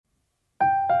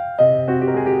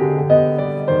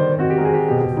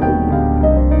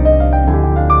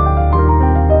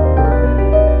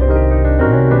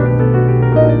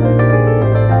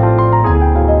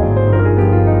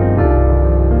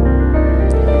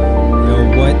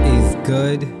What is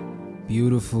good,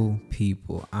 beautiful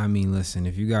people? I mean, listen,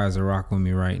 if you guys are rocking with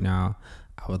me right now,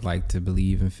 I would like to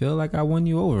believe and feel like I won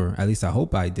you over. At least I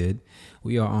hope I did.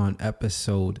 We are on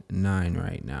episode 9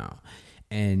 right now.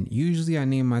 And usually I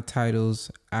name my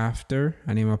titles after.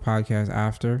 I name my podcast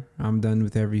after I'm done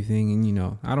with everything. And, you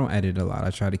know, I don't edit a lot.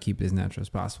 I try to keep it as natural as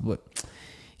possible. But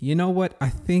you know what? I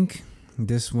think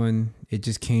this one, it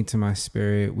just came to my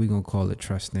spirit. We're going to call it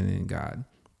Trusting in God.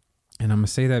 And I'm going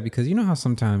to say that because you know how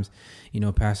sometimes, you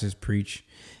know, pastors preach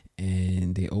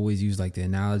and they always use like the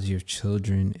analogy of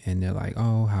children. And they're like,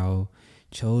 oh, how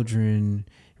children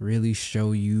really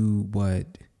show you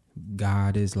what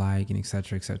God is like and et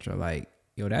cetera, et cetera. Like,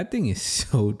 yo, that thing is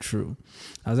so true.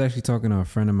 I was actually talking to a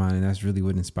friend of mine and that's really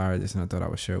what inspired this. And I thought I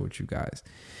would share it with you guys.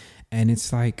 And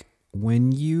it's like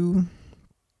when you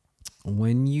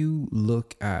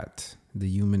look at the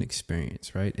human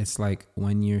experience, right? It's like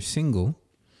when you're single,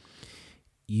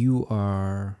 you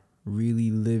are really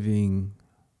living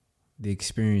the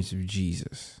experience of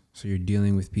Jesus. So you're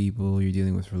dealing with people, you're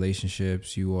dealing with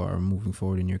relationships, you are moving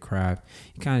forward in your craft.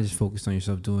 You kind of just focused on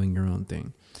yourself doing your own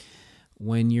thing.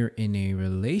 When you're in a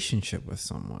relationship with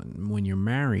someone, when you're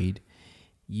married,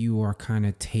 you are kind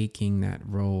of taking that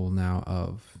role now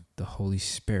of the Holy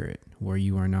Spirit, where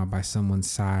you are now by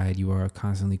someone's side. You are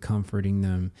constantly comforting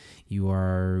them. You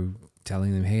are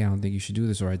telling them, hey, I don't think you should do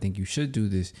this, or I think you should do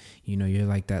this. You know, you're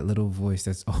like that little voice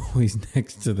that's always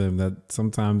next to them that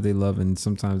sometimes they love and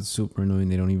sometimes it's super annoying.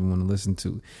 They don't even want to listen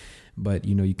to. But,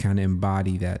 you know, you kind of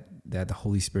embody that the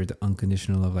Holy Spirit, the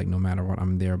unconditional love, like no matter what,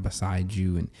 I'm there beside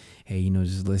you. And, hey, you know,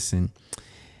 just listen.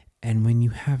 And when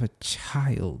you have a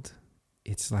child,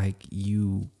 it's like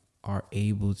you are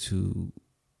able to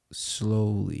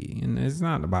slowly, and it's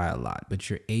not by a lot, but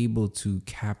you're able to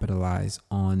capitalize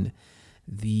on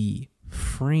the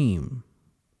frame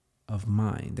of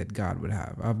mind that God would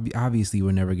have. Obviously,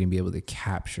 we're never going to be able to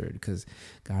capture it because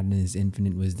God in his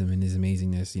infinite wisdom and his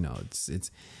amazingness, you know,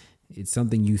 it's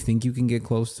something you think you can get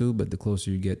close to, but the closer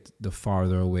you get, the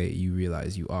farther away you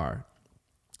realize you are.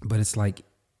 But it's like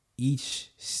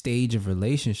each stage of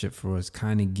relationship for us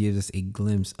kind of gives us a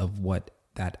glimpse of what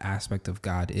that aspect of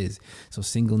God is. So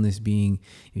singleness being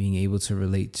able to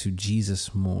relate to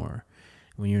Jesus more.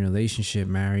 When you're in a relationship,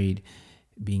 married,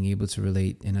 being able to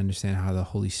relate and understand how the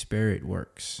Holy Spirit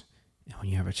works. And when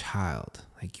you have a child,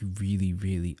 like you really,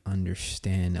 really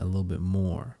understand a little bit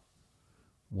more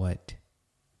what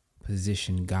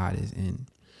position God is in.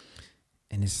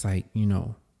 And it's like, you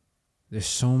know, there's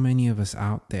so many of us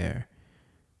out there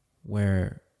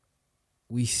where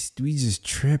we just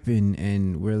tripping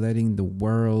and we're letting the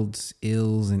world's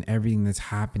ills and everything that's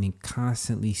happening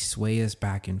constantly sway us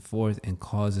back and forth and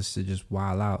cause us to just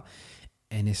wild out.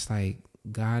 And it's like,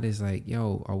 God is like,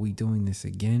 yo, are we doing this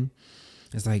again?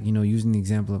 It's like, you know, using the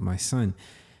example of my son,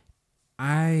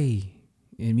 me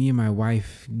and my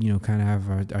wife, you know, kind of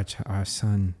have our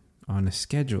son on a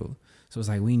schedule. So it's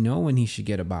like, we know when he should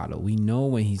get a bottle. We know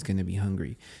when he's going to be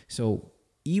hungry. So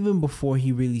even before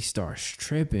he really starts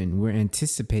tripping, we're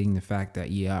anticipating the fact that,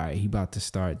 yeah, all right, he about to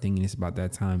start thinking it's about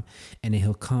that time. And then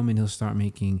he'll come and he'll start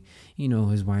making, you know,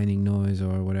 his whining noise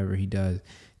or whatever he does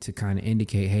to kind of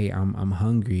indicate, hey, I'm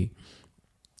hungry.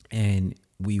 And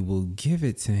we will give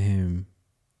it to him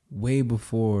way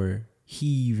before he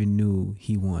even knew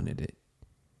he wanted it.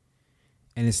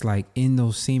 And it's like in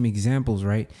those same examples,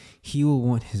 right? He will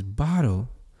want his bottle,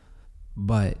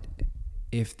 but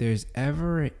if there's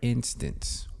ever an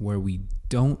instance where we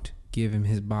don't give him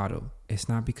his bottle, it's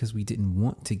not because we didn't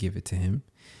want to give it to him.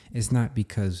 It's not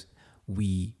because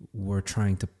we were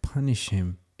trying to punish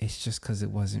him. It's just because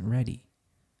it wasn't ready.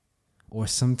 Or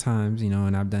sometimes, you know,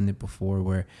 and I've done it before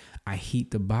where I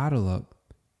heat the bottle up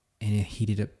and it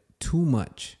heated up too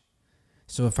much.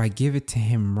 So if I give it to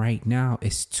him right now,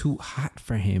 it's too hot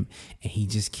for him and he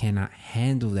just cannot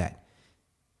handle that.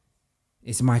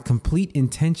 It's my complete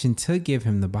intention to give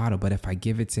him the bottle, but if I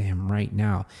give it to him right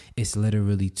now, it's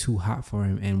literally too hot for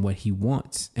him. And what he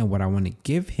wants and what I want to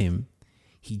give him,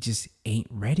 he just ain't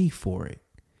ready for it.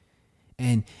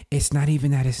 And it's not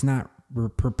even that it's not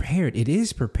prepared. It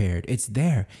is prepared. It's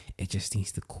there. It just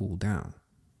needs to cool down.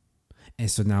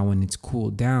 And so now when it's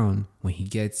cooled down, when he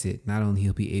gets it, not only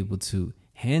he'll be able to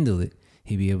handle it,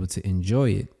 he'll be able to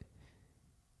enjoy it.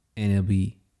 And it'll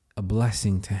be a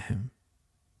blessing to him.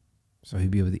 So he'll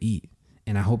be able to eat.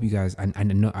 And I hope you guys, I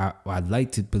know, I'd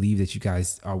like to believe that you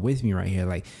guys are with me right here.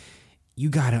 Like, you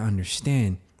got to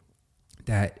understand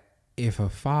that if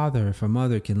a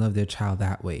mother can love their child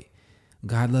that way,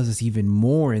 God loves us even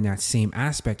more in that same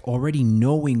aspect, already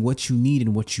knowing what you need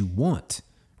and what you want,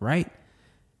 right?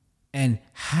 And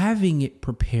having it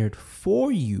prepared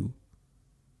for you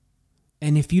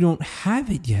And if you don't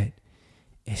have it yet,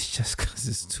 it's just because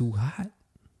it's too hot.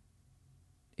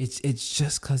 It's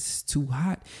just because it's too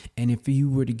hot. And if you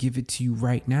were to give it to you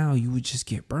right now, you would just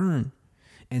get burned.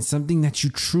 And something that you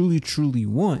truly, truly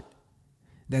want,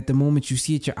 that the moment you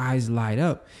see it, your eyes light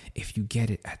up. If you get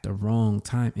it at the wrong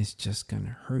time, it's just going to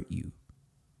hurt you.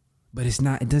 But it's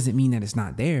not, it doesn't mean that it's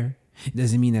not there. It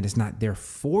doesn't mean that it's not there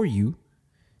for you.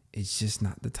 It's just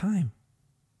not the time.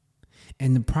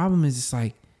 And the problem is, it's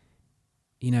like,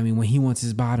 you know what I mean? When he wants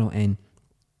his bottle and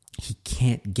he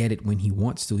can't get it when he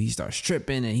wants to, he starts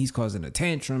tripping and he's causing a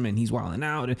tantrum and he's wilding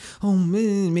out and, oh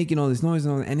man, making all this noise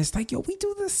and all that. And it's like, yo, we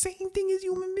do the same thing as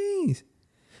human beings.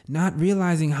 Not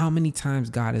realizing how many times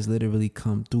God has literally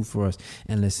come through for us.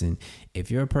 And listen, if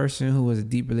you're a person who has a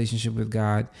deep relationship with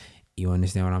God, you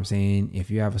understand what I'm saying? If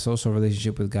you have a social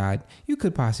relationship with God, you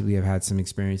could possibly have had some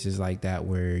experiences like that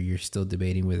where you're still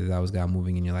debating whether that was God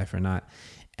moving in your life or not.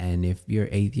 And if you're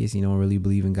atheist, you don't really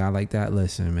believe in God like that,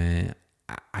 listen, man,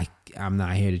 I'm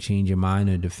not here to change your mind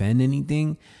or defend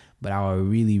anything, but I would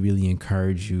really, really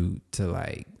encourage you to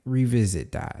like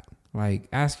revisit that. Like,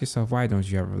 ask yourself, why don't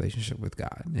you have a relationship with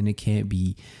God? And it can't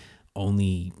be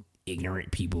only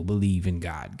ignorant people believe in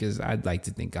God, because I'd like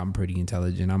to think I'm pretty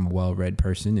intelligent. I'm a well-read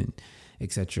person and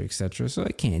et cetera, et cetera. So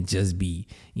it can't just be,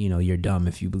 you know, you're dumb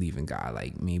if you believe in God.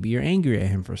 Like maybe you're angry at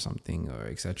him for something or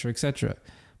et cetera, et cetera.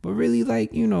 But really,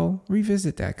 like, you know,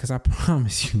 revisit that, because I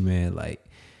promise you, man, like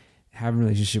having a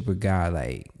relationship with God,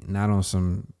 like not on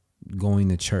some going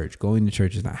to church. Going to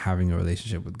church is not having a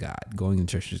relationship with God. Going to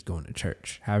church is going to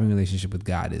church. Having a relationship with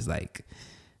God is like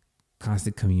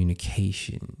constant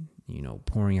communication, you know,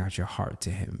 pouring out your heart to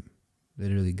him.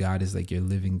 Literally, God is like your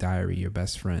living diary, your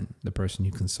best friend, the person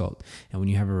you consult. And when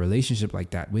you have a relationship like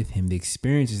that with him, the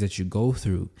experiences that you go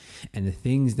through and the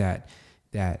things that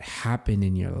happen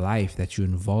in your life that you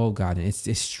involve God in,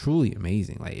 it's truly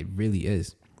amazing. Like, it really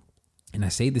is. And I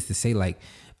say this to say, like,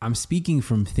 I'm speaking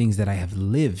from things that I have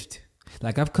lived.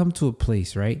 Like, I've come to a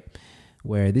place, right,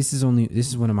 where this is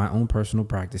one of my own personal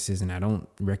practices, and I don't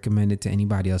recommend it to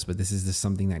anybody else, but this is just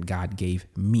something that God gave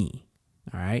me.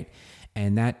 All right.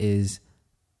 And that is,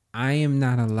 I am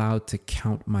not allowed to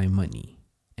count my money.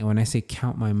 And when I say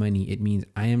count my money, it means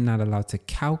I am not allowed to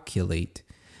calculate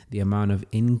the amount of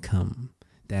income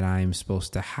that I am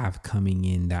supposed to have coming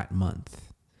in that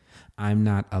month. I'm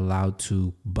not allowed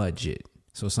to budget.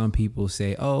 So some people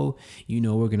say, oh, you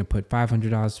know, we're going to put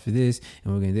 $500 for this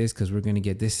and we're going to this because we're going to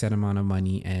get this set amount of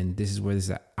money. And this is where this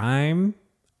is at.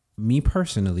 Me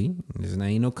personally, there's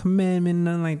no commandment,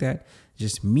 nothing like that.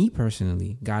 Just me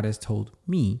personally, God has told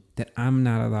me that I'm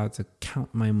not allowed to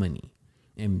count my money.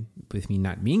 And with me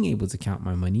not being able to count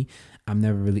my money, I'm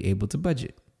never really able to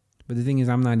budget. But the thing is,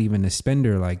 I'm not even a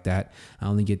spender like that. I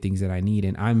only get things that I need.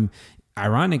 And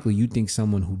ironically, you'd think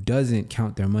someone who doesn't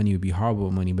count their money would be horrible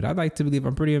with money, but I'd like to believe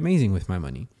I'm pretty amazing with my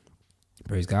money.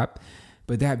 Praise God.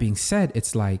 But that being said,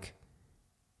 it's like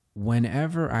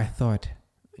whenever I thought,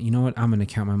 you know what, I'm going to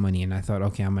count my money, and I thought,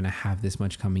 okay, I'm going to have this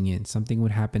much coming in, something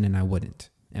would happen and I wouldn't.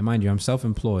 And mind you, I'm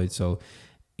self-employed. So,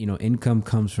 you know, income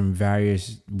comes from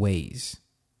various ways.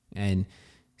 And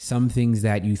some things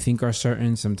that you think are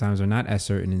certain sometimes are not as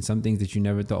certain. And some things that you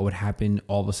never thought would happen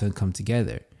all of a sudden come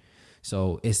together.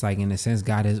 So it's like, in a sense,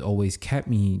 God has always kept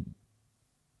me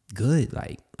good.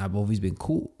 Like, I've always been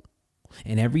cool.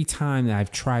 And every time that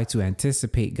I've tried to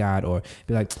anticipate God or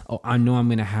be like, oh, I know I'm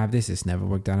going to have this, it's never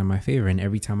worked out in my favor. And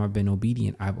every time I've been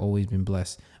obedient, I've always been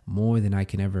blessed more than I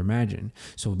can ever imagine.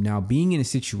 So now being in a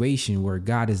situation where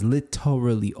God has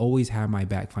literally always had my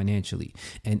back financially,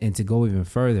 and to go even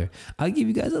further, I'll give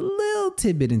you guys a little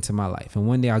tidbit into my life. And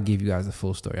one day I'll give you guys the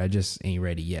full story. I just ain't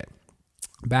ready yet.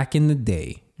 Back in the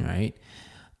day, right?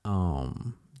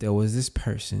 There was this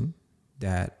person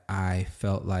that I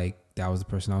felt like that was the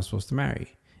person I was supposed to marry.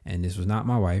 And this was not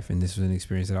my wife. And this was an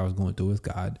experience that I was going through with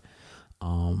God.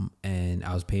 And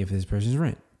I was paying for this person's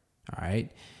rent. All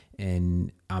right.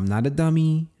 And I'm not a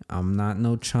dummy. I'm not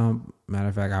no chump. Matter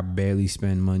of fact, I barely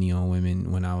spend money on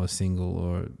women when I was single,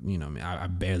 or, you know, I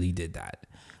barely did that.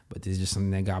 But this is just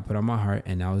something that God put on my heart,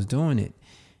 and I was doing it.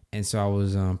 And so I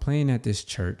was playing at this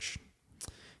church.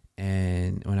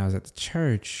 And when I was at the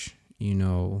church, you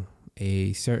know,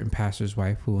 a certain pastor's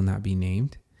wife, who will not be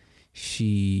named,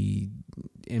 she,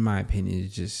 in my opinion,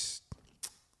 is just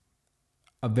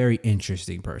a very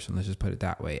interesting person. Let's just put it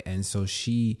that way. And so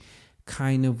she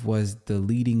kind of was the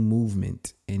leading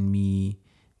movement in me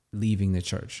leaving the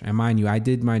church. And mind you, I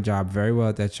did my job very well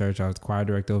at that church. I was choir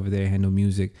director over there, handled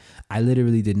music. I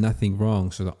literally did nothing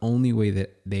wrong. So the only way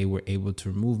that they were able to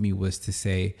remove me was to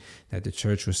say that the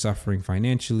church was suffering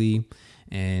financially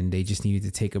and they just needed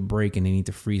to take a break and they need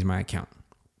to freeze my account.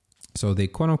 So they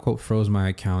quote unquote froze my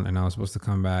account, and I was supposed to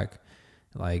come back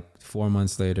like 4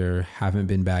 months later. Haven't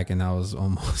been back, and that was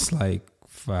almost like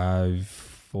 4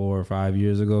 or 5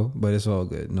 years ago. But it's all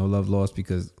good. No love lost,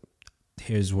 because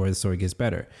here's where the story gets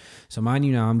better. So mind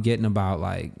you, now I'm getting about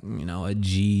like, a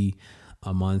G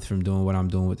a month from doing what I'm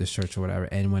doing with this church or whatever.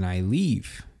 And when I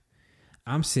leave,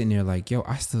 I'm sitting there like, yo,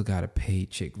 I still got to pay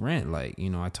chick rent. Like,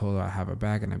 I told her I have her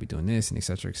back and I'd be doing this and et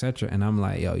cetera, et cetera. And I'm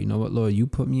like, yo, you know what, Lord, you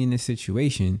put me in this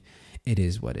situation. It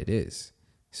is what it is.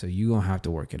 So you going to have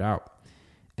to work it out.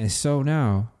 And so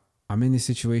now I'm in this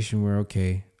situation where,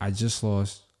 okay, I just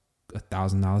lost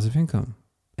 $1,000 of income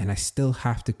and I still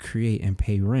have to create and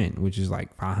pay rent, which is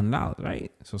like $500,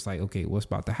 right? So it's like, okay, what's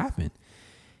about to happen?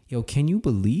 Yo, can you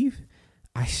believe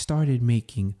I started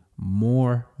making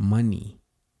more money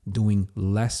doing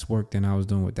less work than I was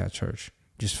doing with that church,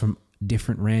 just from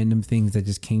different random things that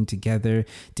just came together,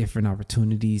 different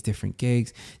opportunities, different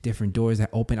gigs, different doors that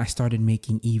opened. I started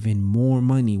making even more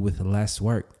money with less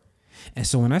work. And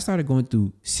so when I started going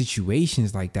through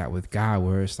situations like that with God,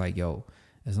 where it's like, yo,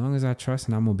 as long as I trust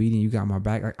and I'm obedient, you got my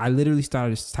back. Like, I literally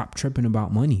started to stop tripping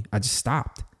about money. I just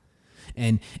stopped.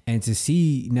 And to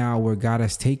see now where God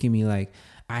has taken me, like,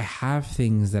 I have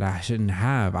things that I shouldn't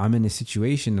have. I'm in a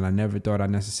situation that I never thought I'd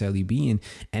necessarily be in.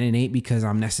 And it ain't because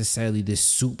I'm necessarily this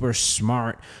super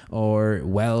smart or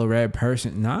well-read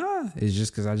person. Nah, it's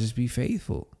just because I just be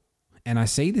faithful. And I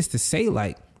say this to say,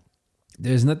 like,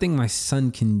 there's nothing my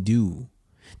son can do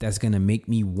that's going to make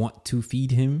me want to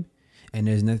feed him. And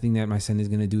there's nothing that my son is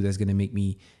going to do that's going to make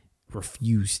me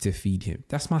refuse to feed him.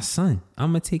 That's my son.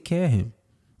 I'm going to take care of him.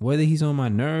 Whether he's on my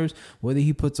nerves, whether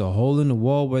he puts a hole in the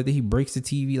wall, whether he breaks the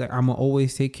TV, like, I'm going to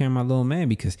always take care of my little man,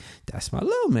 because that's my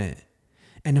little man.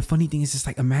 And the funny thing is, it's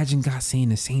like, imagine God saying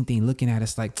the same thing, looking at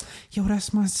us like, yo,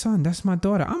 that's my son, that's my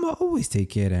daughter. I'm going to always take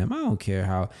care of them. I don't care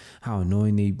how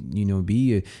annoying they,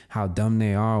 be, or how dumb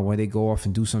they are, or where they go off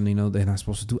and do something they're not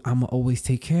supposed to do. I'm going to always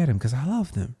take care of them because I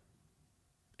love them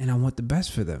and I want the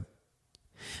best for them.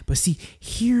 But see,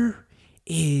 here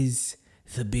is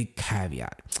the big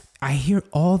caveat. I hear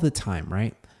all the time,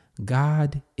 right?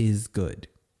 God is good.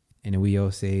 And we all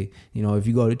say, if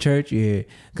you go to church, you hear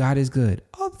God is good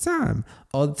all the time.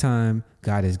 All the time,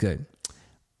 God is good.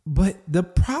 But the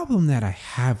problem that I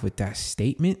have with that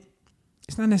statement,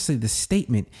 it's not necessarily the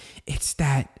statement. It's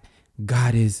that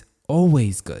God is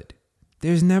always good.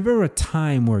 There's never a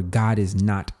time where God is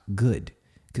not good,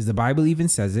 because the Bible even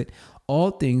says it. All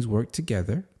things work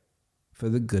together for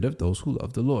the good of those who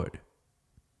love the Lord.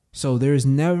 So there's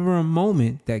never a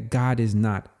moment that God is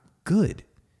not good.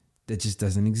 That just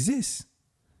doesn't exist.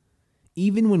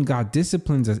 Even when God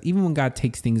disciplines us, even when God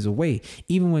takes things away,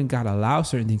 even when God allows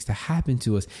certain things to happen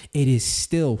to us, it is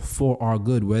still for our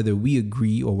good, whether we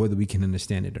agree or whether we can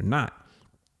understand it or not.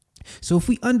 So if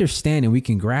we understand and we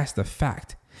can grasp the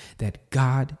fact that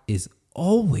God is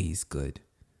always good,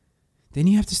 then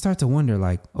you have to start to wonder,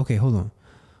 like, okay, hold on.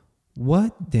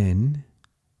 What then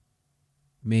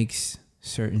makes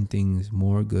certain things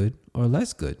more good or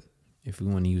less good, if we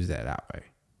want to use that outright?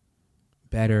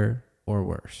 Better or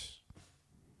worse?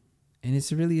 And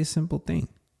it's really a simple thing.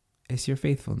 It's your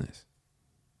faithfulness.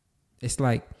 It's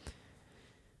like,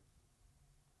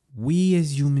 we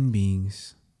as human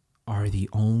beings are the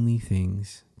only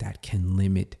things that can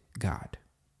limit God.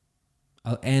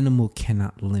 An animal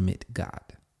cannot limit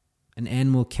God. An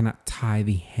animal cannot tie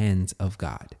the hands of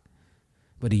God.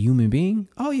 But a human being,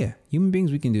 oh yeah, human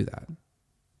beings, we can do that.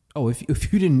 Oh, if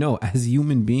you didn't know, as a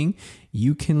human being,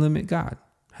 you can limit God.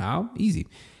 How? Easy.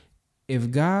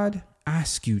 If God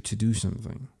asks you to do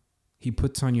something, he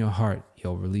puts on your heart,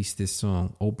 yo, release this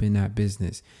song, open that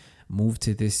business, move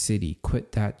to this city,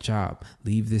 quit that job,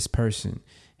 leave this person.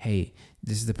 Hey,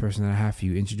 this is the person that I have for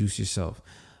you. Introduce yourself.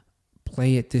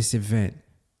 Play at this event.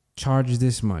 Charge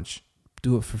this much.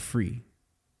 Do it for free.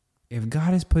 If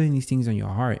God is putting these things on your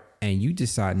heart and you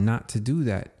decide not to do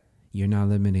that, you're not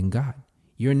limiting God.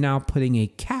 You're now putting a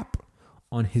cap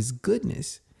on his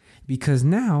goodness, because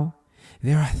now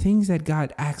there are things that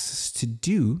God asks us to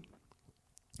do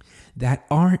that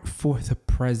aren't for the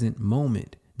present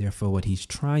moment. They're for what he's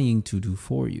trying to do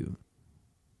for you.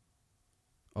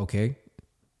 Okay?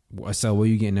 So where are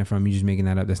you getting that from? You just making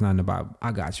that up. That's not in the Bible.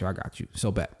 I got you.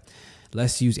 So bet.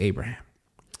 Let's use Abraham.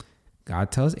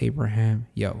 God tells Abraham,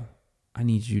 yo, I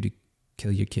need you to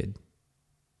kill your kid.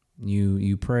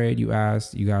 You prayed, you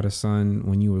asked, you got a son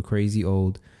when you were crazy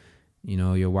old.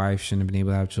 Your wife shouldn't have been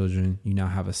able to have children. You now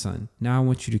have a son. Now I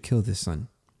want you to kill this son.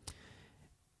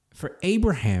 For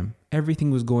Abraham,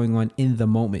 everything was going on in the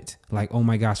moment. Like, oh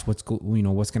my gosh, what's going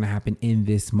to happen in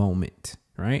this moment,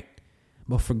 right?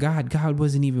 But for God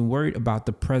wasn't even worried about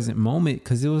the present moment,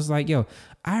 because it was like, yo,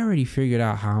 I already figured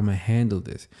out how I'm going to handle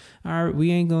this. All right,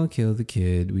 we ain't going to kill the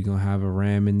kid. We going to have a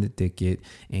ram in the thicket.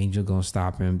 Angel going to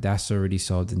stop him. That's already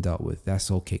solved and dealt with. That's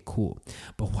okay, cool.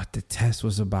 But what the test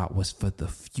was about was for the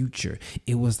future.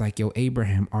 It was like, yo,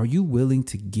 Abraham, are you willing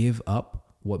to give up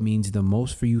what means the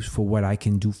most for you for what I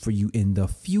can do for you in the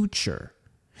future?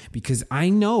 Because I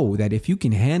know that if you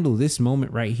can handle this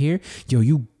moment right here, yo,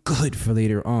 you good for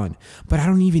later on. But I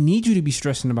don't even need you to be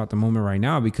stressing about the moment right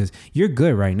now, because you're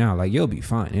good right now. Like, you'll be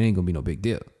fine. It ain't gonna be no big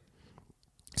deal.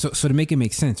 So to make it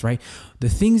make sense, right? The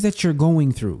things that you're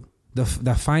going through, the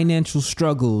financial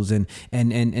struggles and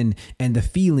the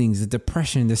feelings, the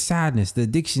depression, the sadness, the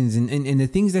addictions, and the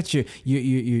things that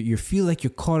you feel like you're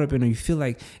caught up in, or you feel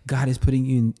like God is putting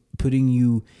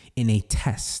you in a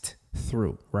test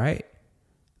through, right?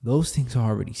 Those things are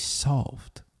already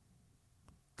solved.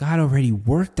 God already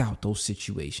worked out those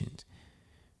situations.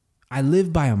 I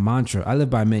live by a mantra. I live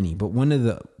by many, but one of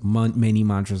the many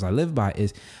mantras I live by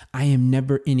is I am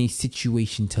never in a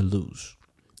situation to lose.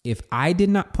 If I did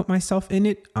not put myself in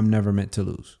it, I'm never meant to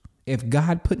lose. If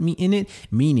God put me in it,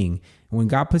 meaning when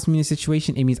God puts me in a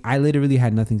situation, it means I literally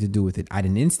had nothing to do with it. I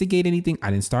didn't instigate anything. I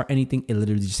didn't start anything. It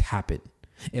literally just happened.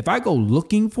 If I go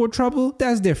looking for trouble,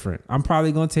 that's different. I'm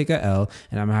probably going to take a L,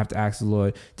 and I'm going to have to ask the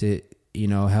Lord to,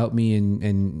 help me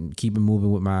and keep it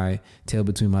moving with my tail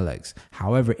between my legs.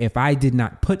 However, if I did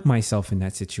not put myself in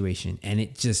that situation and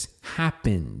it just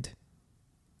happened,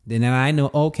 then I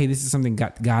know, okay, this is something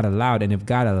God allowed. And if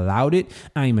God allowed it,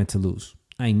 I ain't meant to lose.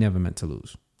 I ain't never meant to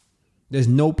lose. There's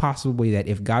no possible way that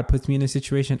if God puts me in a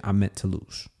situation, I'm meant to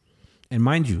lose. And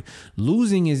mind you,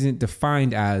 losing isn't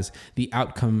defined as the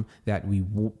outcome that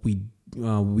when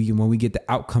we get the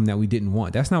outcome that we didn't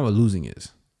want. That's not what losing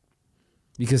is.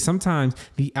 Because sometimes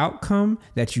the outcome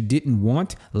that you didn't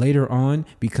want later on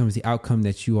becomes the outcome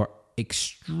that you are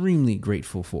extremely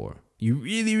grateful for. You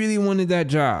really, really wanted that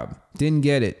job, didn't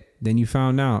get it. Then you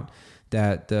found out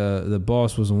that the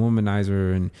boss was a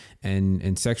womanizer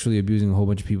and sexually abusing a whole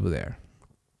bunch of people there.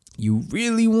 You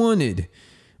really wanted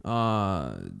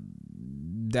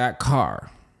that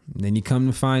car. And then you come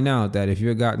to find out that if you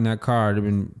had gotten that car, there'd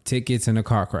been tickets and a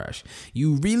car crash.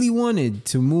 You really wanted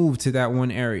to move to that one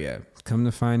area. Come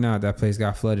to find out that place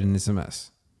got flooded and it's a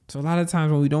mess. So a lot of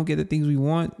times when we don't get the things we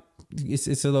want,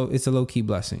 it's a low key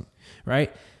blessing,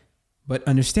 right? But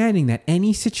understanding that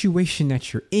any situation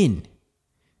that you're in,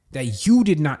 that you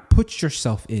did not put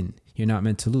yourself in, you're not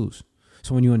meant to lose.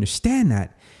 So when you understand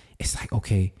that, it's like,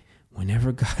 okay,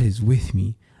 whenever God is with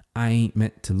me, I ain't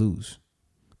meant to lose.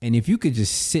 And if you could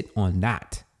just sit on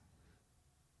that,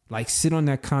 like sit on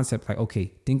that concept, like,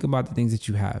 okay, think about the things that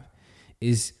you have.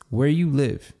 Is where you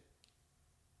live,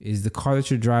 is the car that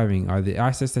you're driving, are the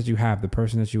assets that you have, the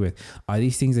person that you're with, are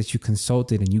these things that you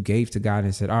consulted and you gave to God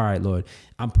and said, all right, Lord,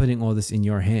 I'm putting all this in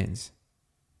your hands.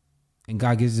 And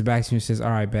God gives it back to you and says, all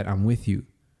right, bet, I'm with you.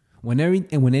 When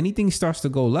anything starts to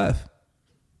go left,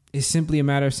 it's simply a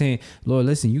matter of saying, Lord,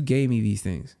 listen, you gave me these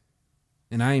things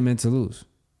and I ain't meant to lose.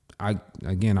 I'll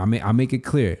make it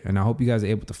clear, and I hope you guys are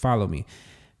able to follow me,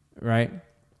 right?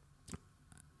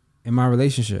 In my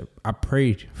relationship, I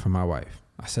prayed for my wife.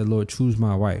 I said, Lord, choose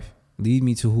my wife. Lead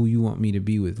me to who you want me to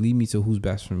be with. Lead me to who's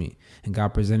best for me. And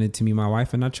God presented to me my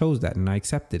wife, and I chose that, and I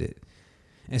accepted it.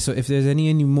 And so if there's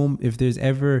if there's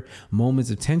ever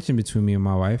moments of tension between me and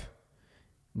my wife,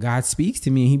 God speaks to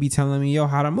me, and he be telling me, yo,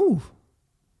 how to move.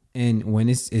 And when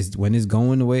it's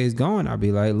going the way it's going, I'll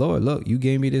be like, Lord, look, you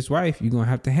gave me this wife. You're going to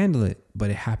have to handle it. But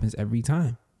it happens every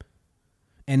time.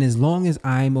 And as long as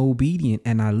I'm obedient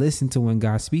and I listen to when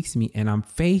God speaks to me and I'm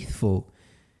faithful,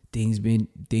 things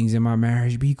in my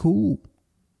marriage be cool.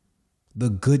 The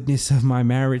goodness of my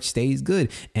marriage stays good.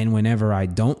 And whenever I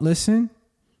don't listen,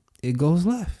 it goes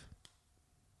left.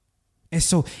 And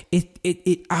so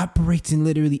it operates in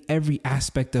literally every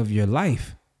aspect of your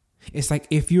life. It's like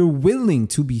if you're willing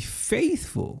to be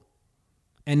faithful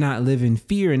and not live in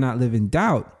fear and not live in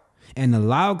doubt and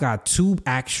allow God to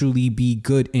actually be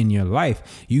good in your life,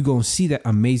 you're going to see that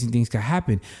amazing things can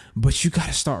happen. But you got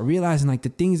to start realizing like the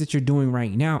things that you're doing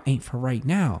right now ain't for right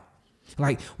now.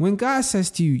 Like when God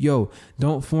says to you, yo,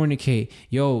 don't fornicate,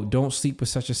 yo, don't sleep with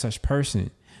such and such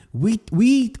person.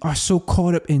 We are so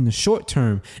caught up in the short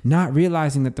term, not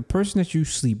realizing that the person that you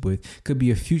sleep with could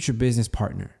be a future business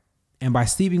partner. And by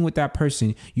sleeping with that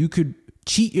person, you could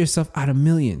cheat yourself out of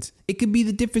millions. It could be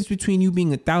the difference between you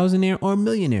being a thousandaire or a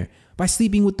millionaire by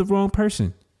sleeping with the wrong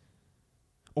person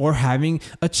or having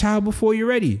a child before you're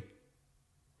ready.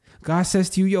 God says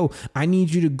to you, yo, I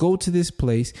need you to go to this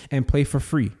place and play for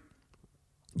free.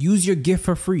 Use your gift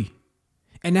for free.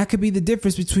 And that could be the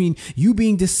difference between you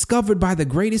being discovered by the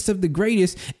greatest of the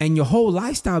greatest and your whole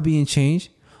lifestyle being changed,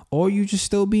 or you just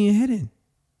still being hidden.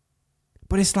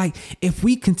 But it's like, if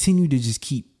we continue to just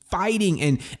keep fighting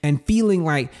and feeling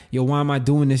like, yo, why am I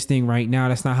doing this thing right now?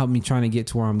 That's not helping me trying to get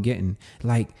to where I'm getting.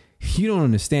 Like, you don't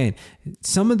understand.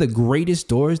 Some of the greatest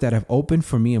doors that have opened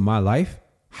for me in my life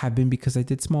have been because I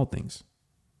did small things.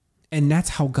 And that's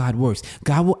how God works.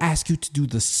 God will ask you to do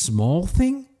the small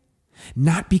thing,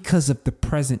 not because of the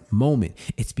present moment.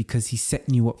 It's because he's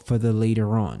setting you up for the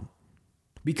later on.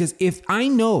 Because if I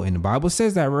know, and the Bible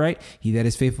says that, right? He that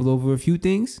is faithful over a few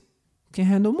things can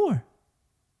handle more.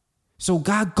 So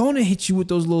God gonna hit you with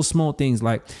those little small things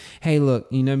like, hey, look,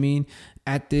 you know what I mean?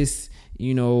 At this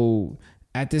little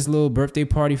birthday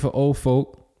party for old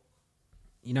folk,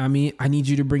 you know what I mean? I need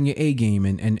you to bring your A game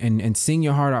and sing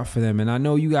your heart out for them. And I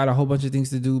know you got a whole bunch of things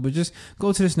to do, but just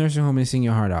go to this nursing home and sing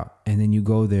your heart out. And then you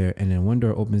go there and then one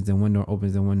door opens, then one door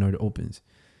opens, then one door opens.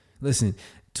 Listen,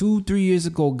 2-3 years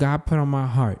ago, God put on my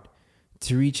heart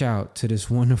to reach out to this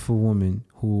wonderful woman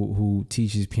who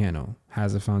teaches piano,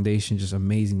 has a foundation, just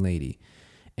amazing lady.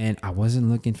 And I wasn't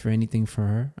looking for anything for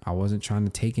her. I wasn't trying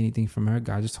to take anything from her.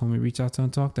 God just told me to reach out to her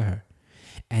and talk to her.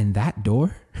 And that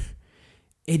door,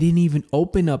 it didn't even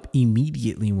open up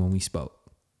immediately when we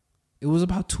spoke. It was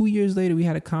about 2 years later, we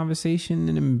had a conversation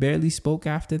and then barely spoke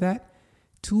after that.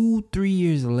 2-3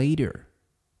 years later,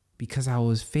 because I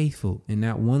was faithful in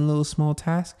that one little small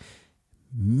task,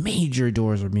 major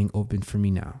doors are being opened for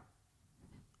me now.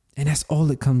 And that's all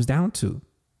it comes down to.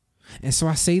 And so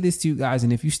I say this to you guys,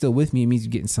 and if you're still with me, it means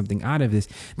you're getting something out of this.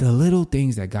 The little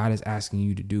things that God is asking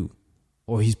you to do,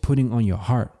 or he's putting on your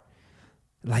heart,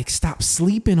 like, stop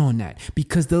sleeping on that,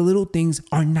 because the little things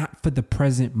are not for the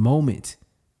present moment.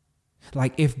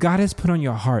 Like, if God has put on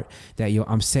your heart that, yo,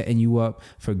 I'm setting you up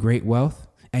for great wealth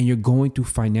and you're going through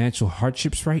financial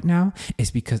hardships right now,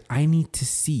 it's because I need to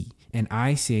see, and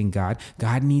I saying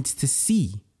God needs to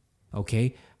see,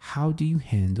 okay, how do you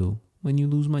handle when you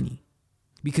lose money?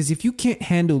 Because if you can't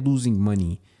handle losing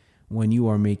money when you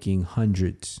are making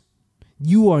hundreds,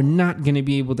 you are not going to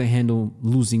be able to handle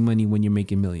losing money when you're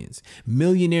making millions.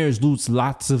 Millionaires lose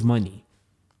lots of money.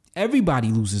 Everybody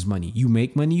loses money. You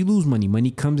make money, you lose money.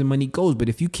 Money comes and money goes. But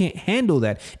if you can't handle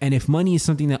that, and if money is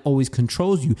something that always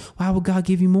controls you, why would God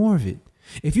give you more of it?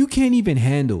 If you can't even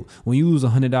handle when you lose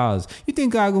 $100, you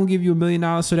think God going to give you $1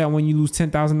 million so that when you lose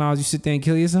 $10,000, you sit there and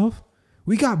kill yourself?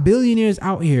 We got billionaires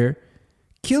out here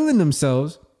killing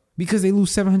themselves because they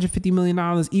lose $750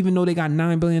 million, even though they got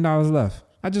 $9 billion left.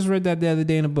 I just read that the other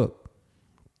day in a book.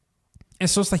 And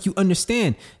so it's like, you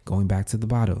understand, going back to the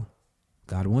bottle,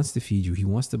 God wants to feed you. He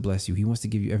wants to bless you. He wants to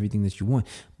give you everything that you want.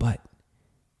 But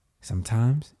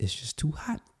sometimes it's just too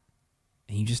hot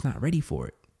and you're just not ready for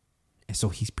it. And so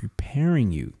he's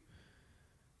preparing you.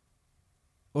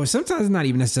 Or sometimes it's not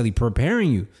even necessarily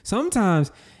preparing you.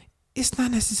 Sometimes it's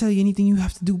not necessarily anything you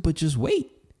have to do, but just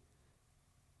wait.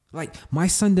 Like, my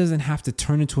son doesn't have to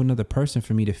turn into another person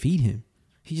for me to feed him.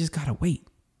 He just got to wait.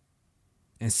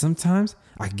 And sometimes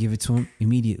I give it to him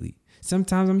immediately.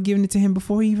 Sometimes I'm giving it to him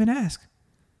before he even asks.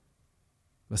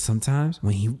 But sometimes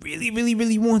when he really, really,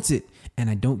 really wants it and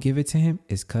I don't give it to him,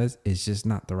 it's because it's just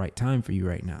not the right time for you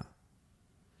right now.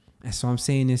 And so I'm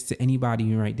saying this to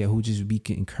anybody right there who just be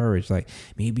encouraged. Like,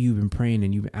 maybe you've been praying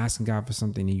and you've been asking God for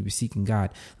something and you've been seeking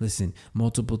God. Listen,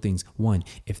 multiple things. One,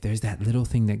 if there's that little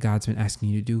thing that God's been asking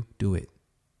you to do it.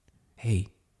 Hey,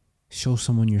 show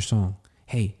someone your song.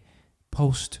 Hey,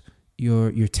 post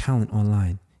your talent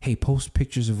online. Hey, post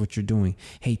pictures of what you're doing.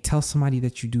 Hey, tell somebody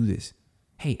that you do this.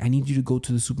 Hey, I need you to go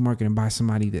to the supermarket and buy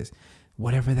somebody this.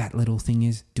 Whatever that little thing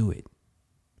is, do it.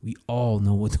 We all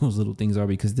know what those little things are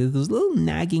because they're those little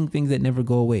nagging things that never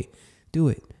go away. Do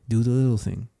it. Do the little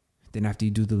thing. Then after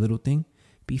you do the little thing,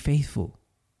 be faithful.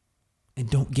 And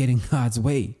don't get in God's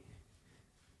way.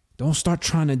 Don't start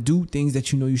trying to do things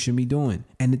that you know you shouldn't be doing.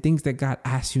 And the things that God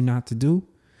asks you not to do,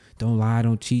 don't lie,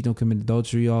 don't cheat, don't commit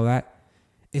adultery, all that.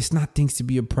 It's not things to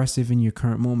be oppressive in your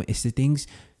current moment. It's the things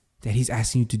that he's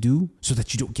asking you to do so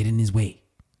that you don't get in his way.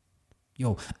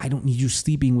 Yo, I don't need you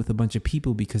sleeping with a bunch of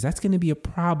people because that's going to be a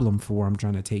problem for where I'm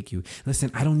trying to take you.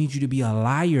 Listen, I don't need you to be a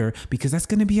liar because that's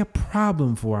going to be a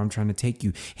problem for where I'm trying to take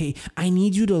you. Hey, I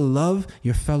need you to love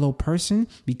your fellow person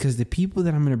because the people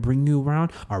that I'm going to bring you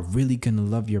around are really going to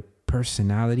love your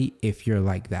personality if you're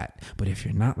like that. But if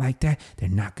you're not like that, they're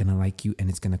not going to like you and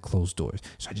it's going to close doors.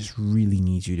 So I just really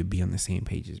need you to be on the same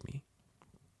page as me.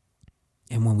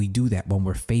 And when we do that, when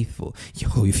we're faithful,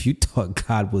 yo, if you thought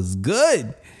God was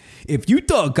good, if you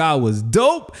thought God was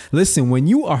dope, listen, when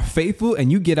you are faithful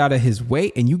and you get out of his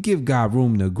way and you give God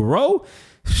room to grow,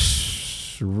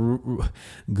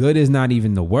 good is not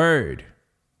even the word.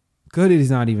 Good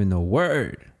is not even the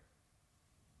word.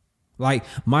 Like,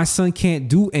 my son can't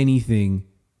do anything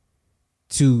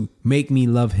to make me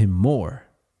love him more.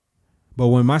 But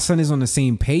when my son is on the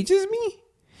same page as me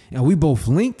and we both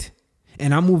linked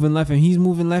and I'm moving left and he's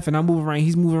moving left and I'm moving right,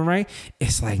 he's moving right,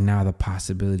 it's like now the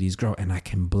possibilities grow and I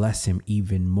can bless him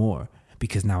even more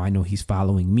because now I know he's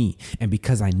following me. And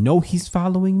because I know he's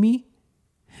following me,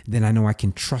 then I know I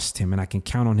can trust him and I can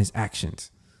count on his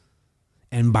actions.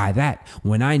 And by that,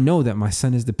 when I know that my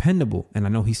son is dependable and I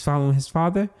know he's following his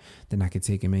father, then I can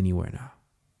take him anywhere now.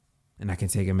 And I can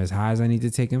take him as high as I need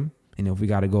to take him. And if we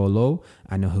got to go low,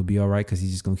 I know he'll be all right because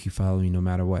he's just going to keep following me no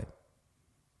matter what.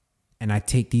 And I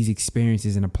take these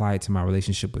experiences and apply it to my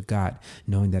relationship with God,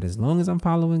 knowing that as long as I'm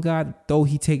following God, though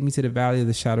he take me to the valley of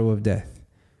the shadow of death,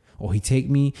 or he take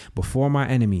me before my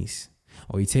enemies,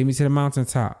 or he take me to the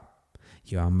mountaintop,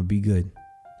 I'm going to be good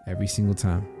every single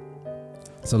time.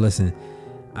 So listen,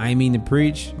 I ain't mean to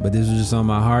preach, but this was just on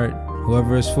my heart.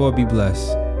 Whoever it's for, be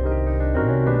blessed.